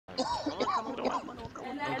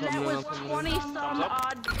And that was 20 some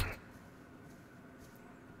odd.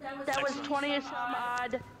 That was 20 some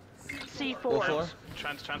odd C4.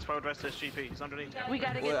 Transfer the rest of this GP. He's underneath. We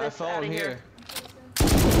gotta get this out of here.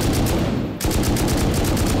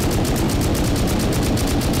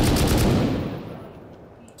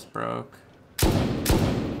 It's broke.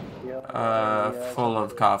 Full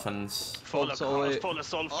of coffins. Full of sulfur. Oh! 2 full of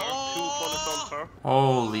sulfur.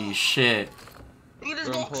 Holy shit. Look at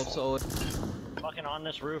this box! Fucking on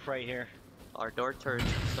this roof right here. Our door turrets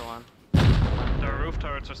are still on. The roof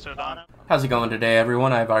turrets are still on. How's it going today,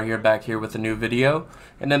 everyone? Ivar here, back here with a new video.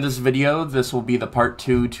 And in this video, this will be the part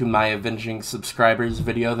 2 to my Avenging Subscribers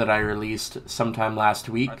video that I released sometime last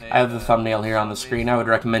week. I have the thumbnail here on the screen. I would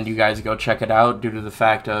recommend you guys go check it out, due to the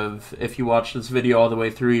fact of, if you watch this video all the way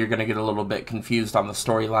through, you're going to get a little bit confused on the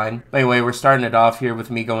storyline. Anyway, we're starting it off here with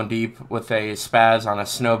me going deep with a spaz on a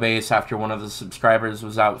snow base after one of the subscribers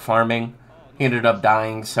was out farming. He ended up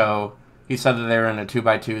dying, so he said that they were in a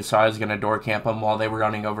 2x2, so I was going to door camp them while they were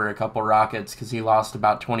running over a couple rockets, because he lost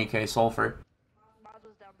about 20k sulfur. Maz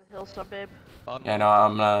was down the hill, so babe. Yeah, no,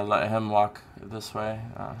 I'm going to let him walk this way.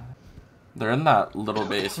 They're in that little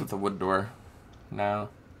base with the wood door now.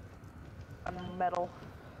 Metal.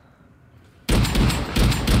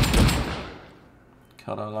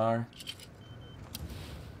 Killed LR.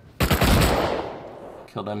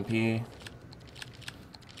 Killed MP.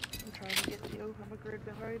 I'm trying to get to you. I'm a grid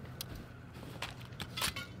behind.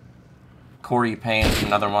 Corey Payne's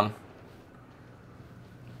another one.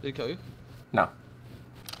 Did he kill you? No.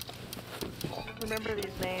 Remember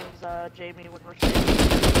these names, Jamie, when we're shooting.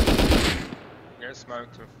 Get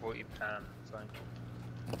smoked with 40 pan, so.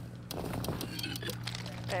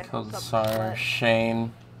 Killed Sar,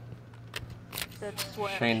 Shane. That's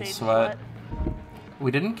Sweat. Shane Sweat.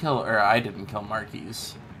 We didn't kill, or I didn't kill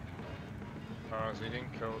Marquise. Oh, so he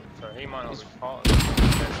didn't kill, so he might not be part No, of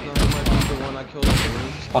it. he might be the one I killed on the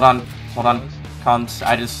roof. Hold on. Cons,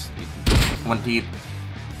 I just went deep.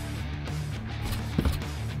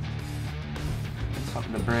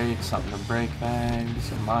 Something to break bags,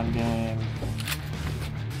 come on game.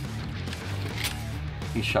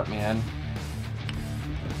 He shut me in.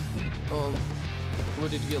 Where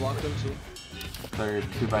did you get locked into? They're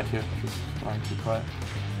 2x2, just flying too quiet.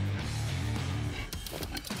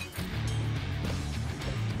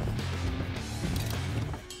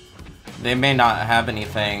 They may not have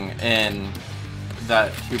anything in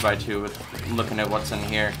that 2x2 with looking at what's in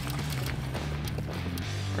here.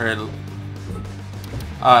 Or,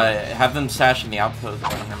 have them stash in the outpost.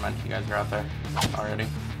 Oh, never mind, you guys are out there already.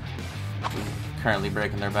 Currently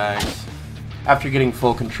breaking their bags. After getting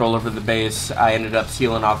full control over the base, I ended up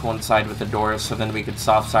sealing off one side with the door so then we could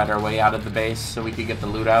soft side our way out of the base so we could get the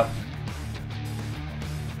loot out.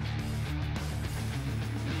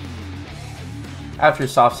 After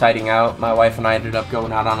soft-siding out, my wife and I ended up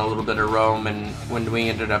going out on a little bit of roam, and when we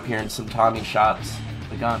ended up hearing some Tommy shots,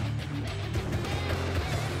 the gun.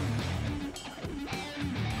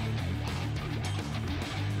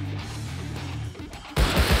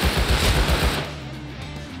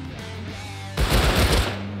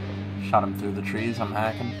 Shot him through the trees, I'm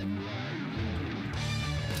hacking.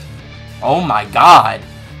 Oh my god!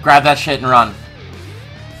 Grab that shit and run.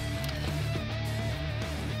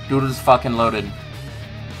 Dude is fucking loaded.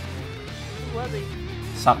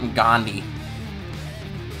 Something Gandhi.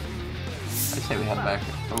 I say we head back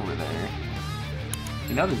over there.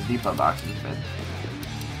 You know there's depot boxes, man.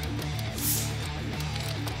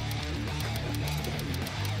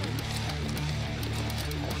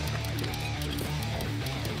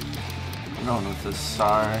 I'm going with this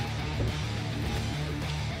SAR.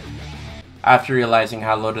 After realizing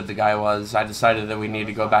how loaded the guy was, I decided that we need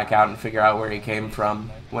to go back out and figure out where he came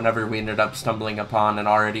from, whenever we ended up stumbling upon an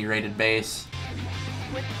already raided base.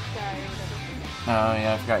 Which guy or Oh whatever.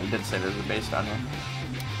 yeah, I forgot you did say there's a base down here.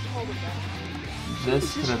 Hold it back.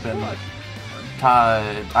 This could have been like...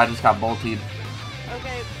 I just got bolted.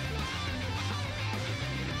 Okay.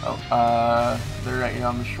 Oh, they're right here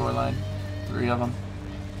on the shoreline. 3 of them.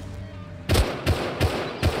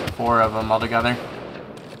 4 of them altogether.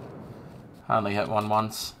 I only hit one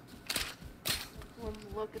once. One's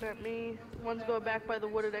looking at me. One's going back by the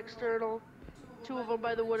wooded external. 2 of them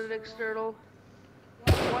by the wooded external.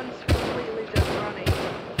 One's completely just running.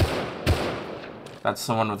 That's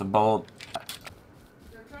the one with the bolt.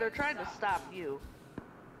 They're trying to stop you.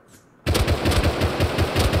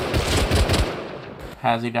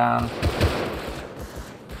 Has he down?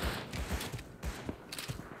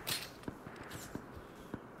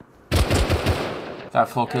 That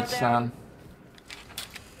full kit's down.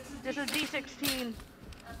 This is D16.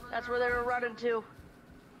 That's where they were running to.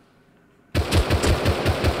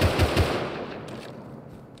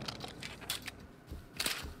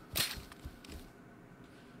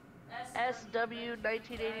 SW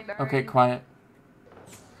 1989. Okay, quiet.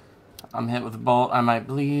 I'm hit with a bolt. I might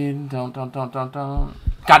bleed. Don't.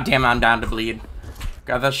 God damn it, I'm down to bleed.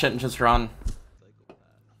 Grab that shit and just run.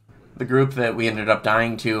 The group that we ended up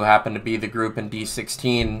dying to happened to be the group in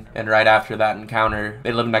D16, and right after that encounter,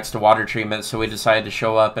 they lived next to water treatment, so we decided to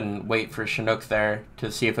show up and wait for Chinook there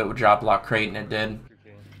to see if it would drop lock crate, and it did.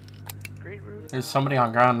 Great route. There's somebody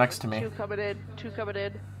on ground next to me. Two coming in.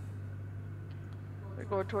 They're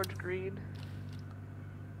going towards green.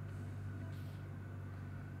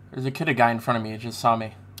 There's a kid, guy in front of me, he just saw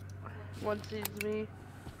me. One sees me.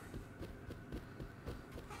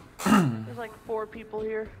 There's like 4 people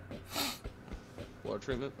here. Water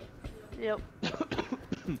treatment. Yep.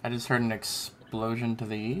 I just heard an explosion to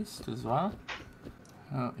the east as well.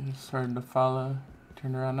 Oh, he's starting to follow.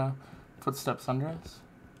 Turn around now. Footsteps under us.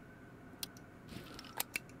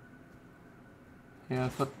 Yeah,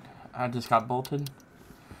 I just got bolted.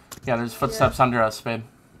 Yeah, there's footsteps under us, babe.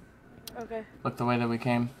 Okay. Look the way that we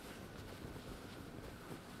came.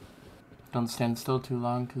 Don't stand still too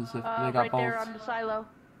long, because if they got right bolts. there on the silo.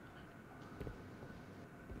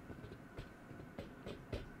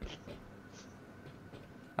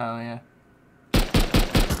 Oh, yeah.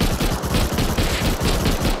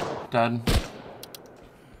 Dead.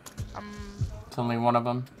 It's only one of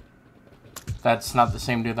them. That's not the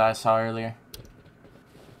same dude that I saw earlier.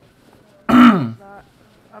 I'm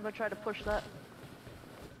gonna try to push that.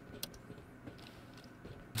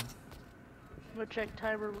 I'm gonna check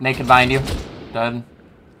timer. Naked behind you. Dead.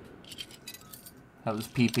 That was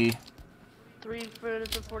PP. 3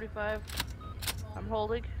 minutes and 45. I'm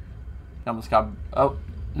holding. Almost got... Oh,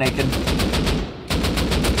 naked.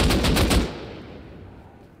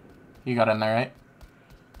 You got in there, right?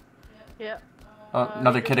 Yeah. Oh,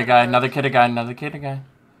 another kid guy, another kid guy.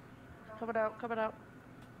 Coming out.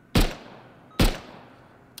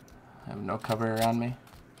 I have no cover around me.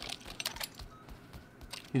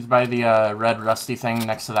 He's by the red rusty thing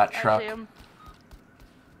next to that truck. I see him.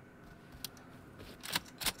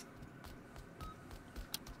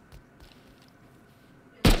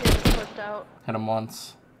 Pushed out. Hit him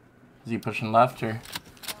once. Is he pushing left or?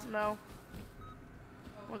 No.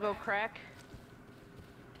 We'll go crack.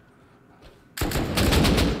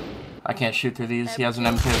 I can't shoot through these. He has an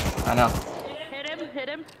M2. I know. Hit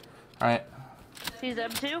him. Alright. He's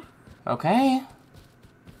M2. Okay.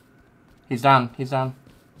 He's down.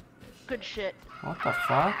 Good shit. What the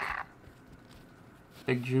fuck?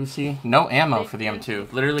 Big juicy. No ammo for the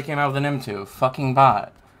M2. Literally came out with an M2. Fucking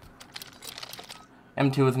bot.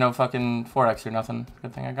 M2 with no fucking 4X or nothing.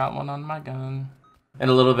 Good thing I got one on my gun. And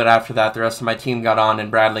a little bit after that, the rest of my team got on, and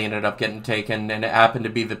Bradley ended up getting taken, and it happened to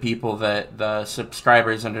be the people that the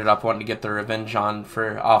subscribers ended up wanting to get their revenge on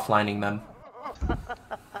for offlining them.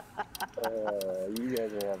 You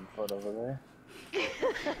guys are having fun over there.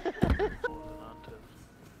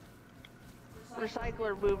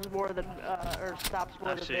 Recycler moves more than, or stops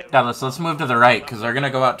more than they... Dallas, let's move to the right, because they're going to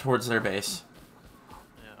go out towards their base.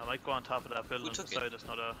 Yeah, I might go on top of that building beside us,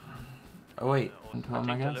 not a... Oh wait, into him,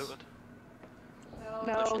 I guess?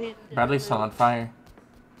 No, he... Bradley's still on fire.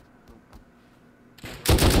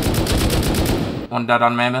 One dead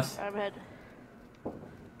on Mammoth.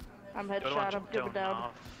 I'm headshot, I'm giving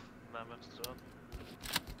down.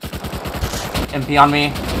 MP on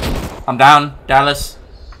me. I'm down. Dallas.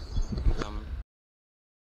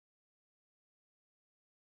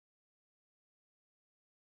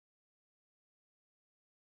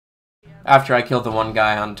 After I killed the one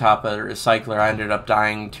guy on top of the recycler, I ended up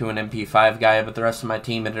dying to an MP5 guy, but the rest of my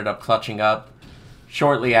team ended up clutching up.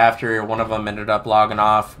 Shortly after, one of them ended up logging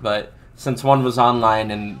off, but since one was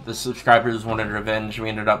online and the subscribers wanted revenge, we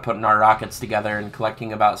ended up putting our rockets together and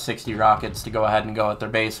collecting about 60 rockets to go ahead and go at their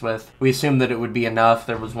base with. We assumed that it would be enough.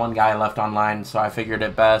 There was one guy left online, so I figured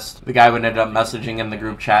it best. The guy would end up messaging in the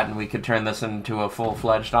group chat, and we could turn this into a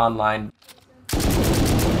full-fledged online.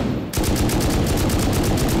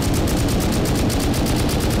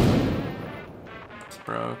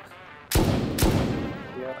 Broke.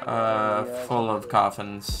 Full of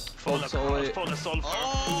coffins. Full of sulfur.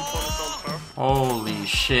 Holy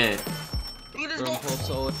shit. Oh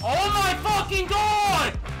my fucking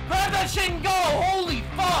god! Grab that shit and go! Holy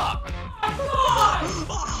fuck!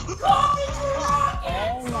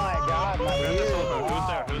 Oh my god, my ears.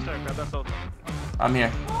 Who's there? Grab that sulfur. I'm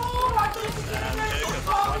here. Jacob,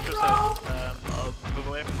 watch yourself. Move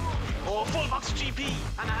away. Oh, full box of GP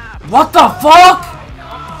and a half. What the fuck?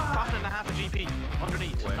 Coffin and a half of GP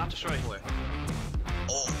underneath, not destroyed.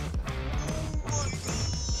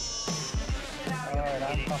 Alright,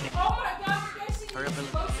 I'm coming. Hurry up and...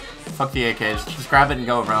 Fuck the AKs. Just grab it and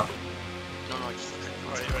go, bro. No, just...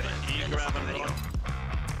 Right. You grab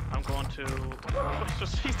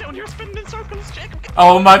to... he's down here spinning in circles, Jacob.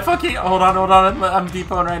 Oh my fucking... Hold on. I'm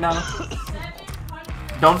depoting right now.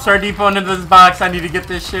 Don't start depoting into this box. I need to get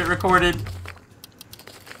this shit recorded. Do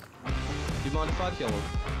you mind if I kill him?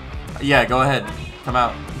 Yeah, go ahead. Come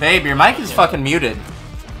out. Babe, your mic is fucking muted.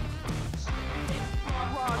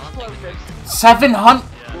 700...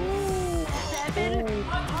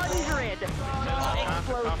 700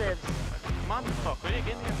 explosives. Come on, fuck, will you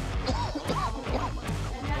get in here?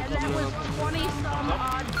 And that was 20 some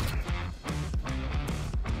odd.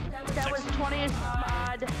 That was 20 some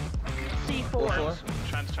odd C4s.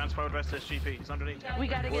 Transport the rest of this GP, he's underneath. We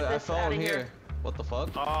gotta get Wait, I this fell out in of here. here. What the fuck?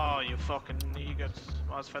 Oh, you fucking egot.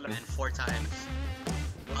 What's fella? And 4 times.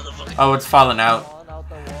 Motherfucker. Oh, it's falling out. Falling out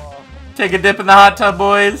the wall. Take a dip in the hot tub,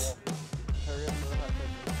 boys. Hurry up for the hot tub.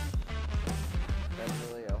 That's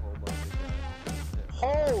really a whole bunch of guys.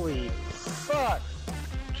 Holy fuck!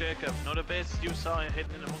 Jacob, know the base you saw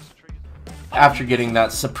hidden in amongst the trees? After getting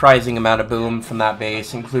that surprising amount of boom from that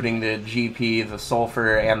base, including the GP, the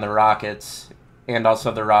sulfur, and the rockets, and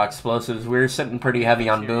also the raw explosives, we were sitting pretty heavy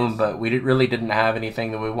on boom, but we really didn't have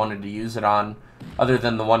anything that we wanted to use it on, other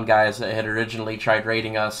than the one guys that had originally tried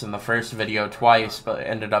raiding us in the first video twice, but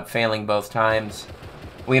ended up failing both times.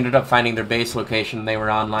 We ended up finding their base location, they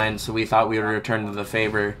were online, so we thought we would return to the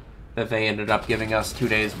favor that they ended up giving us 2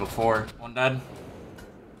 days before. One dead.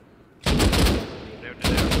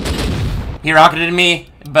 He rocketed me,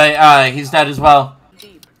 but he's dead as well.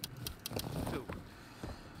 Deep.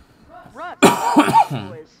 Run.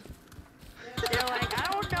 Boys. They're like, I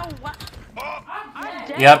don't know what. I'm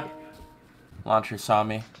dead. Yep. Launcher saw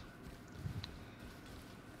me.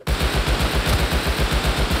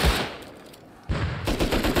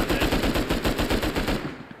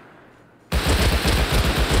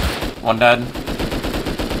 One dead.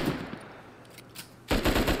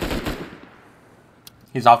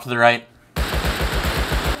 He's off to the right.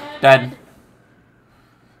 Dead.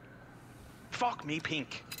 Fuck me,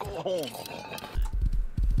 Pink. Go home.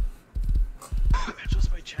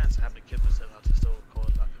 Just by chance, I happened to kill myself out to still call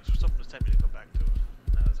it back. Something was telling me to go back to it.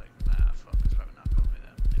 And I was like, nah, fuck, it's probably not going to be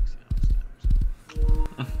that. Next, you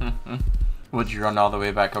know, it's Would you run all the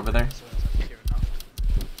way back over there? so I was like, here enough.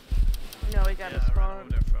 No, we gotta Yeah, I ran spawn. over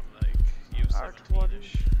there from like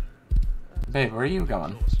U17-ish. Babe, where are you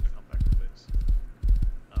going? Closer to come back to base.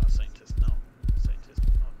 Scientist, no. Scientist,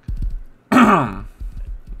 fuck.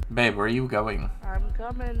 Babe, where are you going? I'm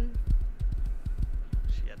coming.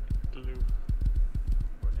 She had glue.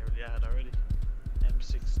 We're nearly at already.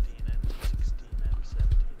 M16, M16,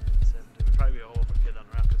 M17, M70. We'd probably be overkill on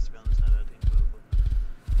rockets to be honest now that I think about it.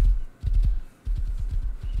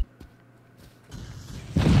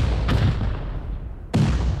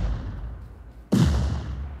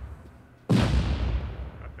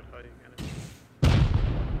 Rocket high again.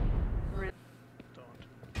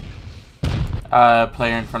 Don't.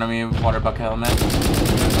 Player in front of me, water bucket helmet.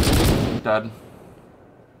 Dead.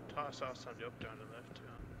 Toss off somebody up down the left, yeah.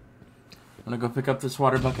 I'm gonna go pick up this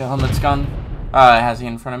water bucket helmet's gun. Has he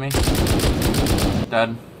in front of me?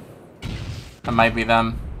 Dead. That might be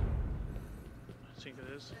them. I think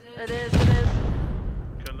it is. It is.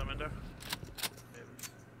 Kill them in there. Maybe.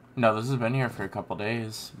 No, this has been here for a couple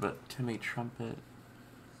days, but Timmy Trumpet.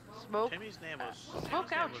 Smoke. Timmy's name was.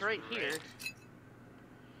 Smokeout's right here.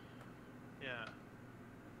 Yeah.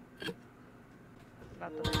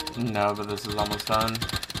 Not the. No, but this is almost done.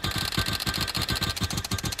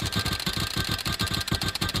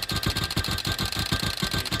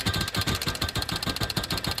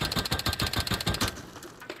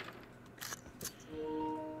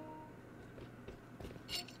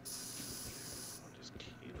 This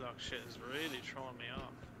keylock shit is really throwing me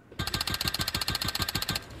off.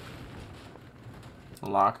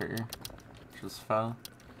 Locker. Just fell.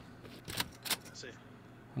 Let's see.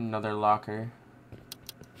 Another locker.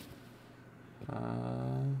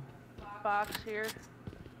 Box here.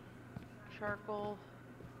 Charcoal.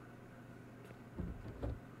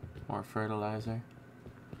 More fertilizer.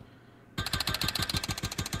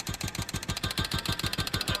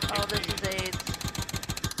 Oh, this is AIDS.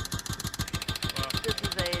 This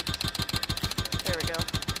is AIDS. There we go.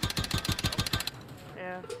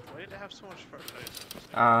 Yeah. Why did they have so much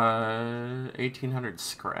fertilizer? 1800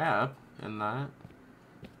 scrap in that.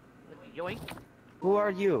 Yoink. Who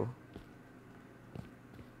are you?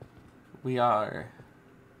 We are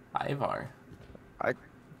Ivar.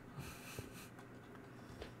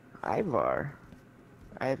 Ivar.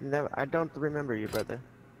 I don't remember you, brother.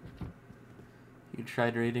 You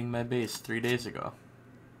tried raiding my base 3 days ago.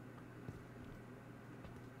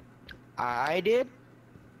 I did?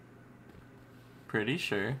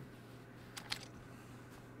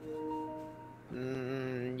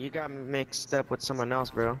 You got me mixed up with someone else,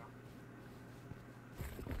 bro.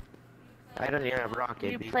 I don't even have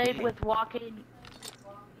rocket. You BP. played with walking.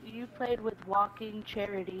 You played with walking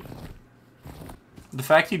charity. The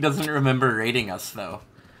fact he doesn't remember rating us, though.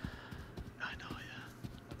 I know,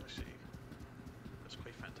 yeah. Actually, that's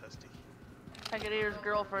quite fantastic. I can hear his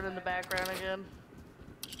girlfriend in the background again.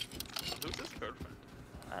 Who's his girlfriend?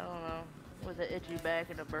 I don't know. With an itchy back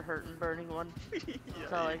and a hurting, burning one. Yeah,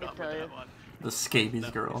 That's all I can tell you. The scabies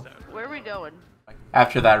girl. Where are we going?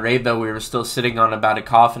 After that raid, though, we were still sitting on about a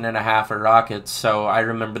coffin and a half of rockets, so I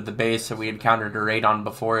remembered the base that we had countered a raid on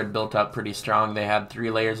before had built up pretty strong. They had 3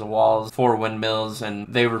 layers of walls, 4 windmills, and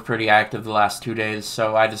they were pretty active the last 2 days,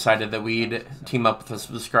 so I decided that we'd team up with the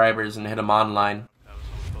subscribers and hit them online.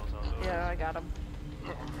 Yeah, I got him.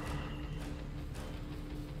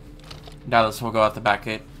 Dallas will go out the back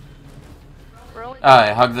gate. We're only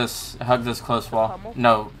Hug this close wall. Pummel?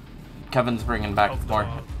 No, Kevin's bringing back Hug the more.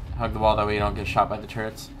 wall. Hug the wall that way you don't get shot by the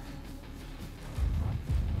turrets.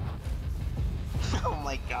 Oh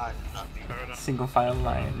my god. Single file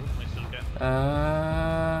line.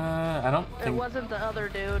 I don't It think. wasn't the other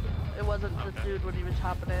dude. It wasn't the dude when he was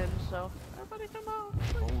hopping in, so. Everybody come out.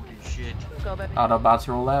 Holy shit. Let's go, baby. Autobots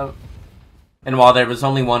roll out. And while there was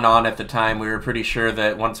only one on at the time, we were pretty sure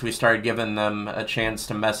that once we started giving them a chance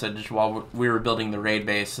to message while we were building the raid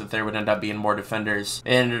base, that there would end up being more defenders.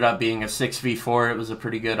 It ended up being a 6v4. It was a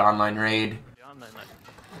pretty good online raid.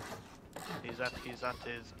 He's at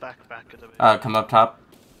his back of the base. Come up top.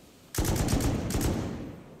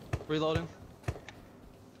 Reloading.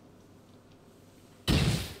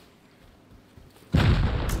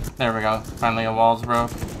 There we go. Finally a wall's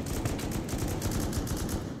broke.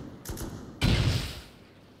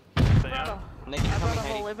 Naked I brought coming, a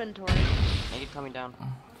whole Heidi. inventory. Naked coming down.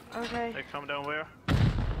 Okay. They come down where?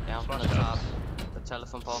 Down from Watch the top. out. The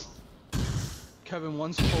telephone pole. Kevin,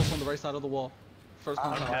 one's close on the right side of the wall. First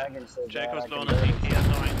one. I'm lagging so bad Jacob's I blown can a barely peek. He has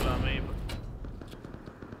no angle on me, but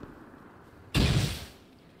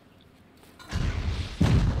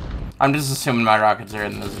I'm just assuming my rockets are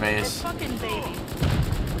in this It's base. fucking baby.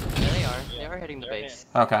 Yeah, they are. They are hitting the They're base.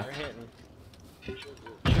 Okay. They're hitting. Shoot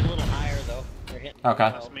a little higher though. They're hitting. Okay.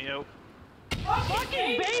 that's me out.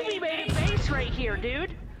 Fucking baby made a base right here,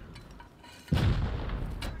 dude.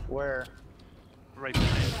 Where? Right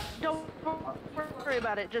behind. Don't worry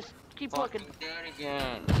about it. Just keep looking. Fucking do it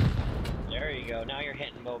again. There you go. Now you're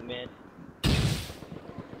hitting both mid.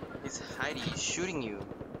 It's Heidi. He's shooting you.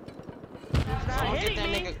 It's not Someone get hitting that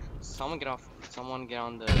me. nigga. Someone get off. Someone get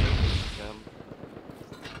on the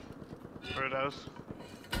Bird house.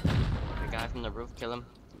 the guy from the roof. Kill him.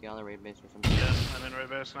 Get on the raid base or something. Yeah, I'm in right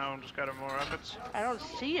base now. I'm just gathering more rockets. I don't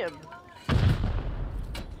see him.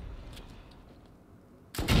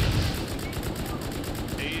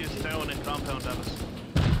 He's down in compound, Dallas.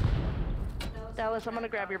 Dallas, I'm gonna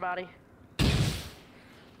grab your body.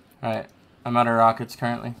 Alright. I'm out of rockets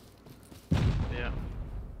currently. Yeah.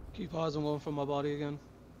 Keep eyes on one from my body again.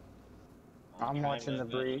 I'm watching the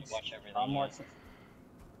breeze. Watch everything. I'm watching.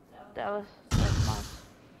 Dallas, that's mine.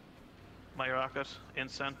 My rocket,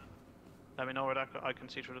 instant. Let me know where that I can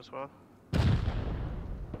see through as well. That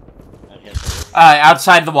hit the roof.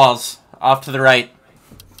 Outside the walls. Off to the right.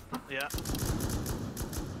 Yeah.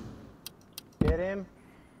 Get him.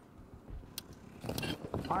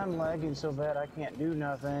 I'm lagging so bad I can't do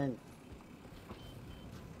nothing.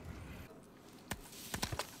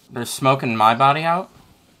 They're smoking my body out.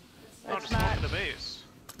 No, That's just not. smoking the base.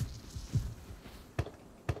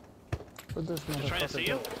 Where'd this Just trying to see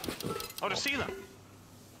him. motherfucker go? Oh, just see them.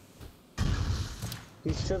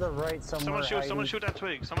 He's to the right somewhere. Someone shoot that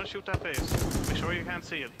twig. Someone shoot that base. Make sure you can't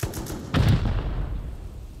see it.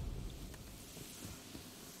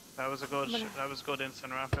 That was a good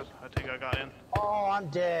instant rocket. I think I got in. Oh, I'm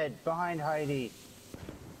dead. Behind Heidi.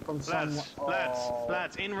 From someone.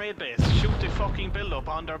 Lads, in raid base. Shoot the fucking build up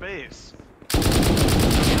on their base.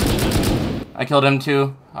 I killed him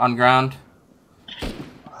too. On ground.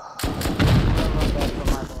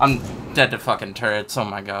 I'm dead to fucking turrets. Oh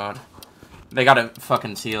my god. They got it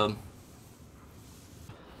fucking sealed.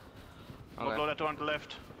 We'll blow that door on the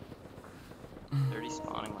left. They're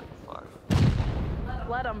respawning like fuck.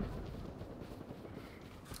 Let him.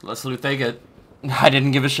 Let's loot they get. I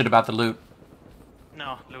didn't give a shit about the loot.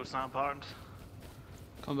 No, loot's not important.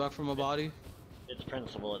 Come back from my body. It's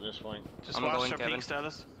principle at this point. Just I'm watch going, your Kevin. peak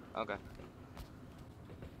status. Okay.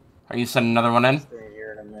 Are you sending another one in? Stay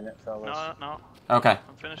here in a minute, fellas. No, Okay.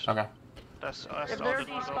 I'm finished. Okay. That's If all they're the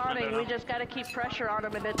doors open despawning, there we now. just gotta keep pressure on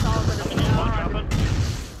them and it's all gonna be One on. dropping.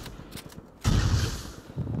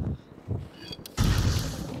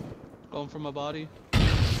 Going from my body.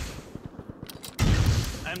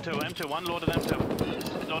 M2, one loaded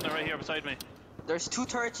M2. Loading it right here beside me. There's 2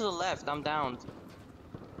 turrets to the left. I'm down.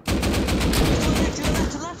 To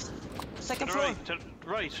the left. Second To the floor.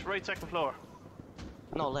 right, to right, second floor.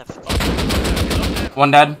 No, left.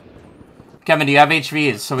 One dead. Kevin, do you have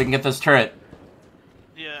HVs so we can get this turret?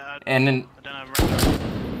 Yeah, And then, then I'm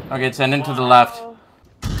right. okay, it's ending to the left.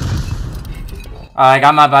 I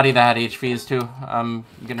got my buddy that had HVs too. I'm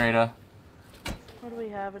getting ready to. What do we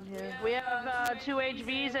have in here? We have 2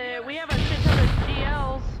 HVs and we have a shit ton of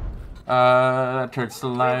GLs. That turret's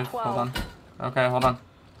still alive. 12. Hold on. Okay, hold on.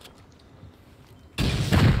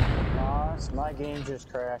 My game just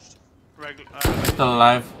crashed. Still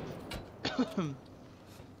alive.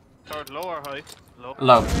 Third, low or high? Low.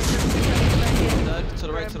 Low. Dead. To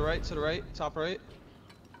the right, to the right, to the right. Top right.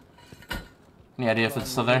 Any idea if it's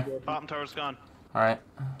still there? Bottom tower's gone. Alright.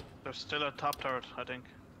 There's still a top turret, I think.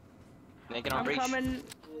 Make it on I'm breach. coming.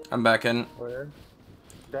 I'm back in. Where?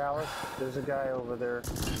 Dallas, there's a guy over there.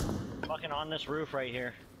 Fucking on this roof right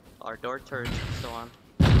here. Our door turret's still on.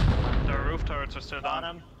 The roof turrets are still On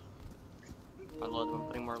on. him. I'm loading,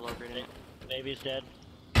 putting more load grenade in it. Maybe he's dead.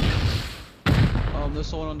 There's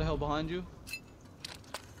someone on the hill behind you.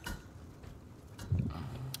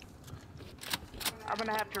 I'm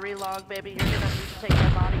gonna have to relog, baby. You're gonna need to take my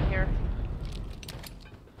body here.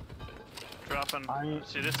 Dropping.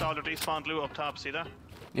 See this all the despawned loot up top, see that?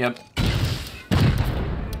 Yep.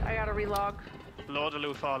 I gotta relog. Load of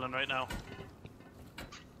loot falling right now.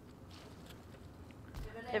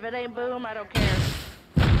 If it ain't boom, I don't care.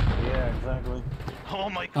 Yeah, exactly. Oh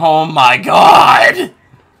my god. Oh my god!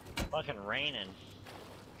 Fucking raining.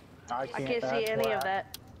 I can't see any of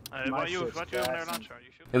that. What you having there, launcher? Are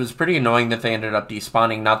you shooting? It was pretty annoying that they ended up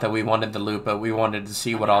despawning. Not that we wanted the loot, but we wanted to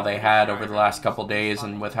see what all they had over the last couple days,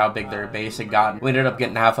 and with how big their base had gotten. We ended up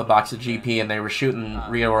getting half a box of GP, and they were shooting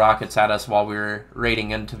real rockets at us while we were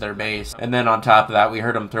raiding into their base. And then on top of that, we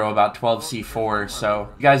heard them throw about 12 C4. So,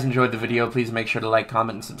 if you guys enjoyed the video, please make sure to like,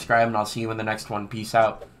 comment, and subscribe, and I'll see you in the next one. Peace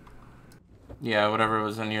out. Yeah, whatever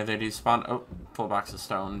was in here, they despawned. Oh, full box of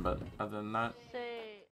stone, but other than that...